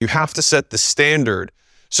You have to set the standard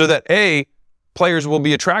so that A, players will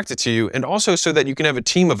be attracted to you, and also so that you can have a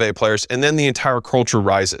team of A players, and then the entire culture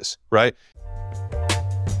rises, right?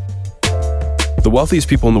 The wealthiest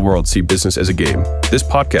people in the world see business as a game. This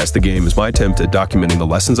podcast, The Game, is my attempt at documenting the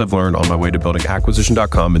lessons I've learned on my way to building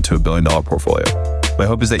Acquisition.com into $1 billion portfolio. My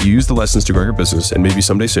hope is that you use the lessons to grow your business and maybe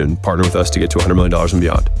someday soon partner with us to get to $100 million and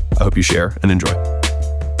beyond. I hope you share and enjoy.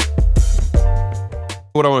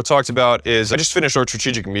 What I want to talk about is I just finished our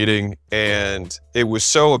strategic meeting, and it was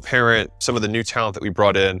so apparent, some of the new talent that we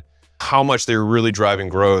brought in, how much they were really driving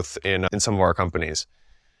growth in some of our companies.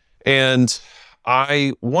 And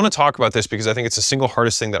I want to talk about this because I think it's the single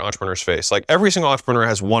hardest thing that entrepreneurs face. Like, every single entrepreneur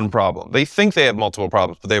has one problem. They think they have multiple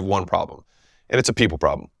problems, but they have one problem, and it's a people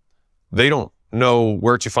problem. They don't know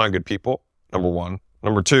where to find good people, number one.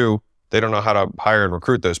 Number two, they don't know how to hire and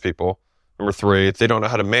recruit those people. Number three, they don't know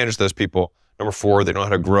how to manage those people. Number four, they don't know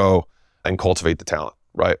how to grow and cultivate the talent,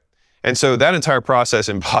 right? And so that entire process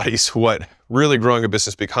embodies what really growing a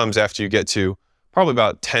business becomes after you get to probably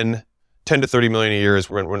about 10 to 30 million a year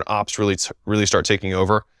is when ops really start taking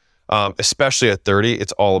over. Especially at 30,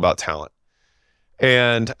 it's all about talent.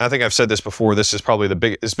 And I think I've said this before, this is probably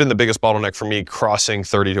it's been the biggest bottleneck for me crossing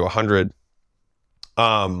 30 to 100,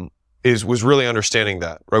 was really understanding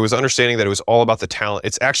that, right? Was understanding that it was all about the talent.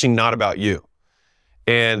 It's actually not about you.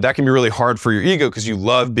 And that can be really hard for your ego because you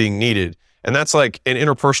love being needed. And that's like an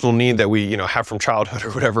interpersonal need that we, have from childhood or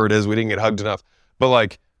whatever it is. We didn't get hugged enough. But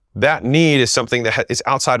like, that need is something that is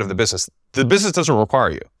outside of the business. The business doesn't require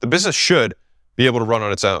you. The business should be able to run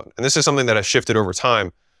on its own. And this is something that has shifted over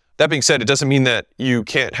time. That being said, it doesn't mean that you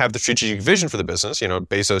can't have the strategic vision for the business.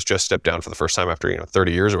 Bezos just stepped down for the first time after,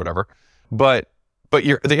 30 years or whatever. But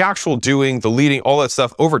the actual doing, the leading, all that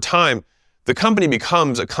stuff, over time, the company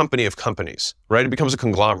becomes a company of companies, right? It becomes a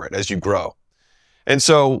conglomerate as you grow. And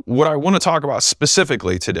so what I want to talk about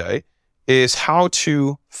specifically today is how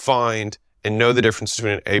to find and know the difference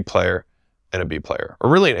between an A player and a B player, or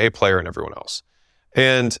really an A player and everyone else.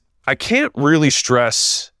 And I can't really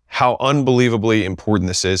stress how unbelievably important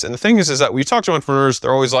this is. And the thing is that when you talk to entrepreneurs,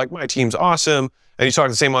 they're always like, my team's awesome. And you talk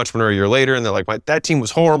to the same entrepreneur a year later, and they're like, that team was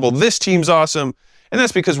horrible. This team's awesome. And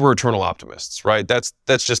that's because we're eternal optimists, right? That's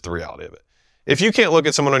just the reality of it. If you can't look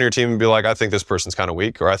at someone on your team and be like, I think this person's kind of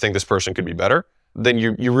weak, or I think this person could be better, then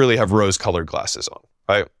you really have rose-colored glasses on,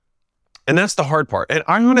 right? And that's the hard part. And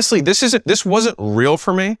I honestly, this wasn't real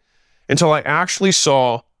for me until I actually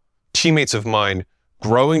saw teammates of mine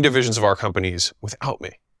growing divisions of our companies without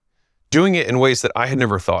me, doing it in ways that I had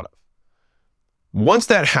never thought of. Once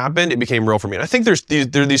that happened, it became real for me. And I think there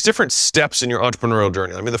are these different steps in your entrepreneurial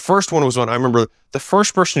journey. I mean, the first one was when I remember the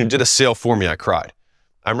first person who did a sale for me, I cried.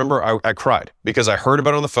 I remember I cried because I heard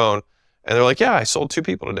about it on the phone, and they're like, yeah, I sold 2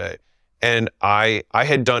 people today. And I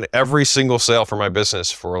had done every single sale for my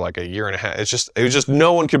business for like a year and a half. It was just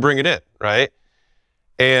no one could bring it in, right?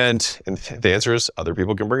 And the answer is other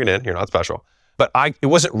people can bring it in. You're not special. But it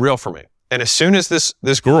wasn't real for me. And as soon as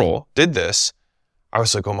this girl did this, I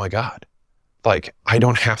was like, oh my God, like I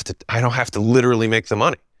don't have to literally make the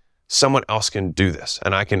money. Someone else can do this,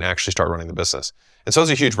 and I can actually start running the business. And so it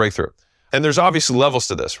was a huge breakthrough. And there's obviously levels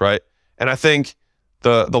to this, right? And I think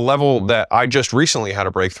the level that I just recently had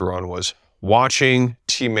a breakthrough on was watching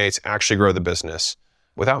teammates actually grow the business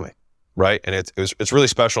without me, right? And it's really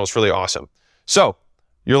special. It's really awesome. So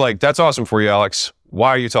you're like, that's awesome for you, Alex.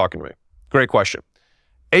 Why are you talking to me? Great question.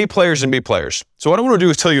 A players and B players. So what I want to do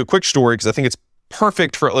is tell you a quick story because I think it's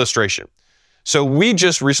perfect for illustration. So we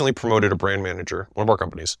just recently promoted a brand manager, one of our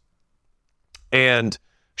companies, and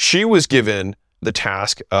she was given the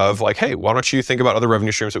task of like, hey, why don't you think about other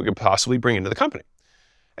revenue streams that we could possibly bring into the company?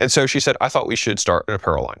 And so she said, I thought we should start an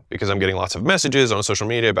apparel line because I'm getting lots of messages on social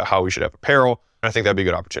media about how we should have apparel. And I think that'd be a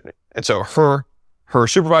good opportunity. And so her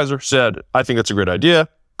supervisor said, I think that's a great idea.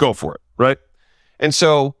 Go for it, right? And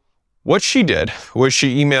so what she did was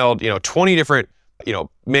she emailed, 20 different,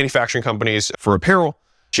 manufacturing companies for apparel.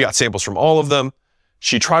 She got samples from all of them.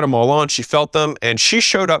 She tried them all on. She felt them. And she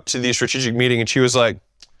showed up to the strategic meeting and she was like,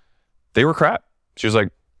 they were crap. She was like,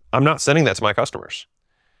 I'm not sending that to my customers.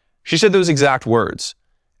 She said those exact words.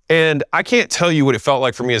 And I can't tell you what it felt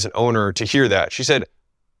like for me as an owner to hear that. She said,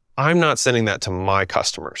 I'm not sending that to my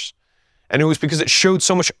customers. And it was because it showed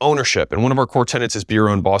so much ownership. And one of our core tenets is be your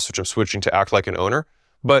own boss, which I'm switching to act like an owner.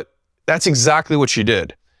 But that's exactly what she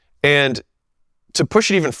did. And to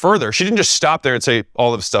push it even further, she didn't just stop there and say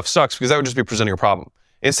all of the stuff sucks because that would just be presenting a problem.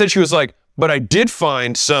 Instead, she was like, but I did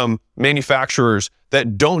find some manufacturers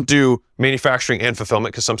that don't do manufacturing and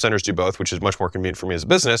fulfillment because some centers do both, which is much more convenient for me as a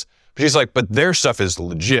business. But she's like, but their stuff is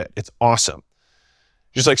legit. It's awesome.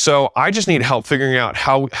 She's like, so I just need help figuring out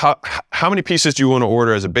how many pieces do you want to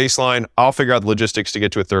order as a baseline? I'll figure out the logistics to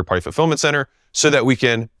get to a third-party fulfillment center so that we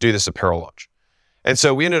can do this apparel launch. And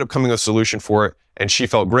so we ended up coming with a solution for it, and she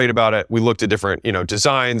felt great about it. We looked at different,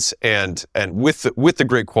 designs, and with the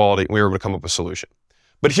great quality, we were able to come up with a solution.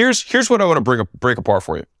 But here's what I want to break apart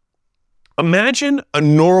for you. Imagine a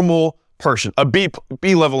normal person, a B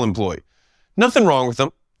level employee. Nothing wrong with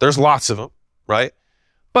them. There's lots of them, right?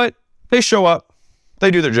 But they show up,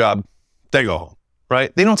 they do their job, they go home,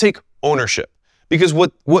 right? They don't take ownership, because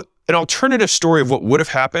what an alternative story of what would have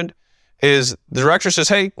happened is the director says,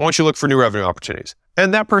 hey, why don't you look for new revenue opportunities?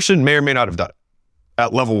 And that person may or may not have done it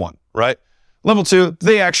at level 1, right? Level 2,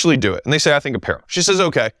 they actually do it. And they say, I think apparel. She says,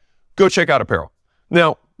 okay, go check out apparel.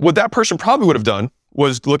 Now, what that person probably would have done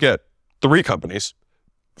was look at 3 companies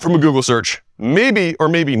from a Google search, maybe or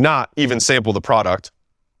maybe not even sample the product.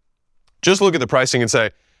 Just look at the pricing and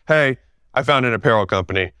say, hey, I found an apparel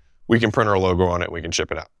company. We can print our logo on it. We can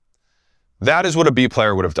ship it out. That is what a B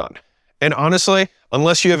player would have done. And honestly,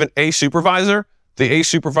 unless you have an A supervisor, the A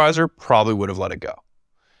supervisor probably would have let it go.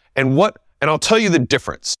 And I'll tell you the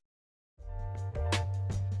difference.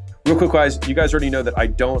 Real quick, guys, you guys already know that I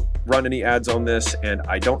don't run any ads on this and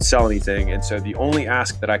I don't sell anything. And so the only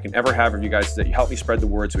ask that I can ever have of you guys is that you help me spread the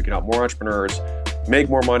word so we can help more entrepreneurs make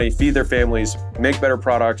more money, feed their families, make better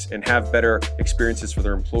products, and have better experiences for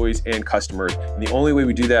their employees and customers. And the only way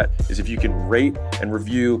we do that is if you can rate and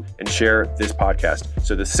review and share this podcast.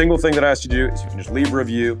 So the single thing that I ask you to do is you can just leave a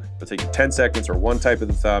review. It'll take you 10 seconds or one type of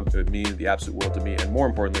the thumb. It would mean the absolute world to me. And more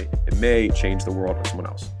importantly, it may change the world for someone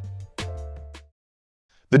else.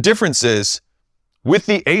 The difference is, with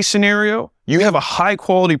the A scenario, you have a high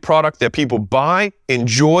quality product that people buy,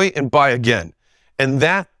 enjoy, and buy again. And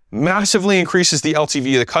that massively increases the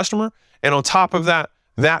LTV of the customer. And on top of that,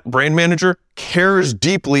 that brand manager cares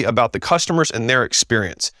deeply about the customers and their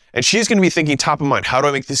experience. And she's going to be thinking top of mind, how do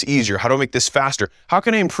I make this easier? How do I make this faster? How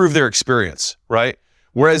can I improve their experience, right?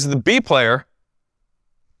 Whereas the B player,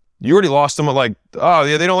 you already lost them at like, oh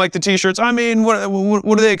yeah, they don't like the t-shirts. I mean, what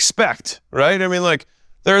do they expect, right? I mean, like,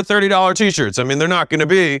 they're $30 t-shirts. I mean, they're not going to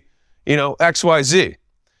be, X, Y, Z.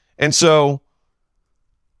 And so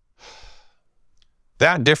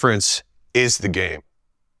that difference is the game.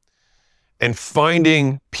 And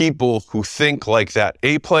finding people who think like that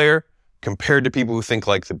A player compared to people who think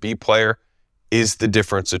like the B player is the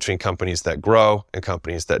difference between companies that grow and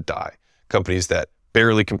companies that die, companies that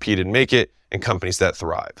barely compete and make it, and companies that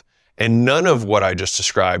thrive. And none of what I just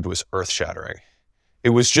described was earth-shattering. It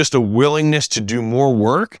was just a willingness to do more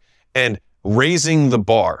work and raising the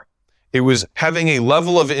bar. It was having a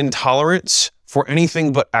level of intolerance for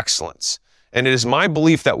anything but excellence. And it is my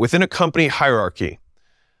belief that within a company hierarchy,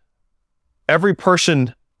 every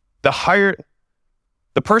person, the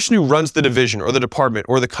person who runs the division or the department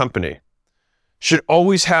or the company should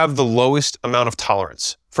always have the lowest amount of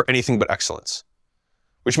tolerance for anything but excellence,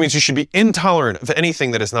 which means you should be intolerant of anything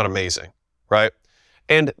that is not amazing, right?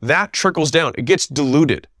 And that trickles down. It gets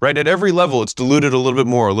diluted, right? At every level, it's diluted a little bit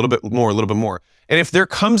more, a little bit more, a little bit more. And if there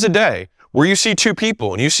comes a day where you see 2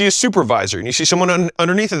 people and you see a supervisor and you see someone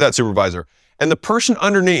underneath of that supervisor, and the person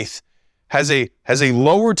underneath has a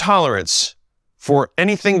lower tolerance for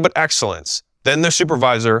anything but excellence than the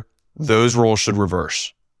supervisor, those roles should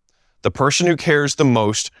reverse. The person who cares the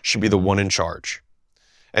most should be the one in charge.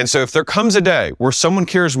 And so if there comes a day where someone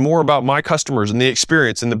cares more about my customers and the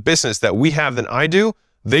experience and the business that we have than I do,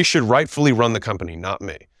 they should rightfully run the company, not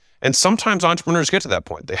me. And sometimes entrepreneurs get to that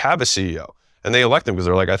point. They have a CEO and they elect them because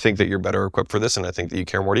they're like, I think that you're better equipped for this and I think that you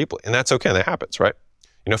care more deeply. And that's okay, that happens, right?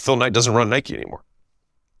 Phil Knight doesn't run Nike anymore.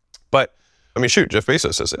 But, shoot, Jeff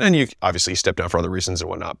Bezos says it. And you obviously step down for other reasons and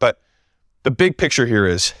whatnot. But the big picture here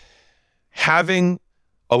is having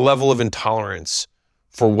a level of intolerance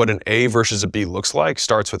for what an A versus a B looks like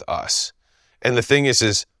starts with us. And the thing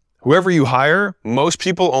is whoever you hire, most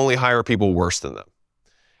people only hire people worse than them.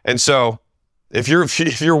 And so if you're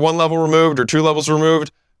 1 level removed or 2 levels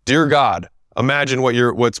removed, dear God, imagine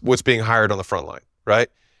what's being hired on the front line, right?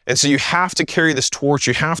 And so you have to carry this torch,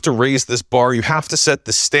 you have to raise this bar, you have to set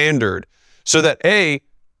the standard so that A,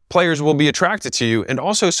 players will be attracted to you, and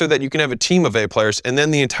also so that you can have a team of A players, and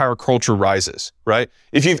then the entire culture rises, right?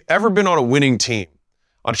 If you've ever been on a winning team,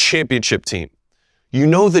 on a championship team, you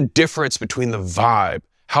know the difference between the vibe,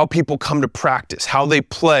 how people come to practice, how they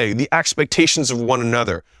play, the expectations of one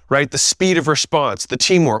another, right? The speed of response, the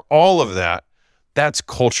teamwork, all of that, that's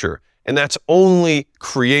culture. And that's only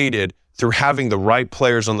created through having the right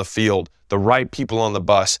players on the field, the right people on the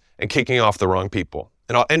bus, and kicking off the wrong people.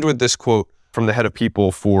 And I'll end with this quote from the head of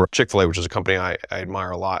people for Chick-fil-A, which is a company I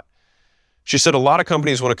admire a lot. She said, a lot of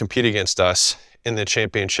companies want to compete against us in the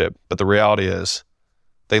championship, but the reality is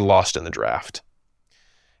they lost in the draft.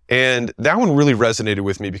 And that one really resonated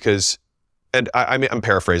with me because, and I mean, I'm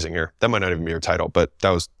paraphrasing here. That might not even be her title, but that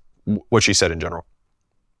was what she said in general.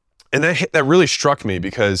 And that really struck me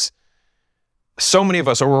because so many of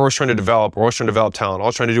us are always trying to develop, we're always trying to develop talent,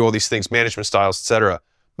 always trying to do all these things, management styles, et cetera.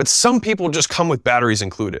 But some people just come with batteries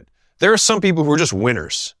included. There are some people who are just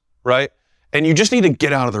winners, right? And you just need to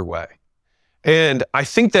get out of their way. And I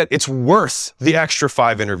think that it's worth the extra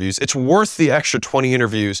 5 interviews. It's worth the extra 20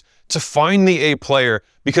 interviews to find the A player,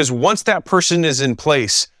 because once that person is in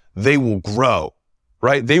place, they will grow,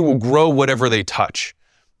 right? They will grow whatever they touch.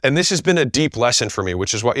 And this has been a deep lesson for me,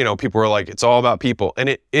 which is what, people are like, it's all about people. And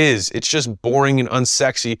it is. It's just boring and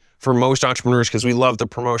unsexy for most entrepreneurs because we love the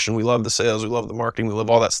promotion, we love the sales, we love the marketing, we love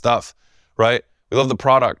all that stuff, right? We love the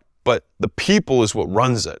product, but the people is what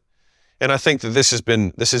runs it. And I think that this has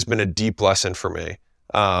been a deep lesson for me.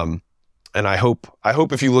 And I hope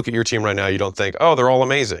if you look at your team right now, you don't think, oh, they're all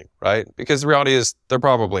amazing, right? Because the reality is they're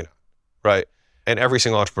probably not, right? And every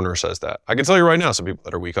single entrepreneur says that. I can tell you right now, some people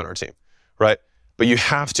that are weak on our team, right? But you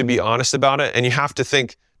have to be honest about it, and you have to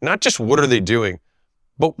think not just what are they doing,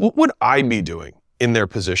 but what would I be doing in their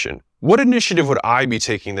position? What initiative would I be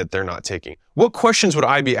taking that they're not taking? What questions would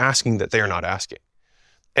I be asking that they are not asking?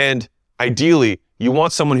 And ideally, you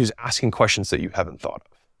want someone who's asking questions that you haven't thought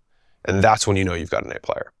of. And that's when you know you've got an A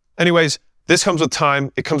player. Anyways, this comes with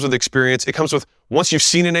time. It comes with experience. It comes with, once you've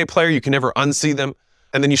seen an A player, you can never unsee them.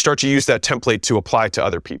 And then you start to use that template to apply to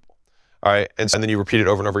other people. All right. And then you repeat it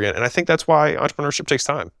over and over again. And I think that's why entrepreneurship takes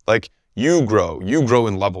time. Like you grow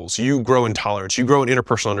in levels, you grow in tolerance, you grow in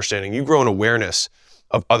interpersonal understanding, you grow in awareness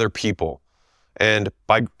of other people. And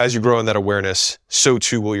as you grow in that awareness, so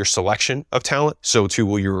too will your selection of talent, so too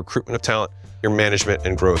will your recruitment of talent, your management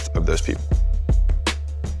and growth of those people.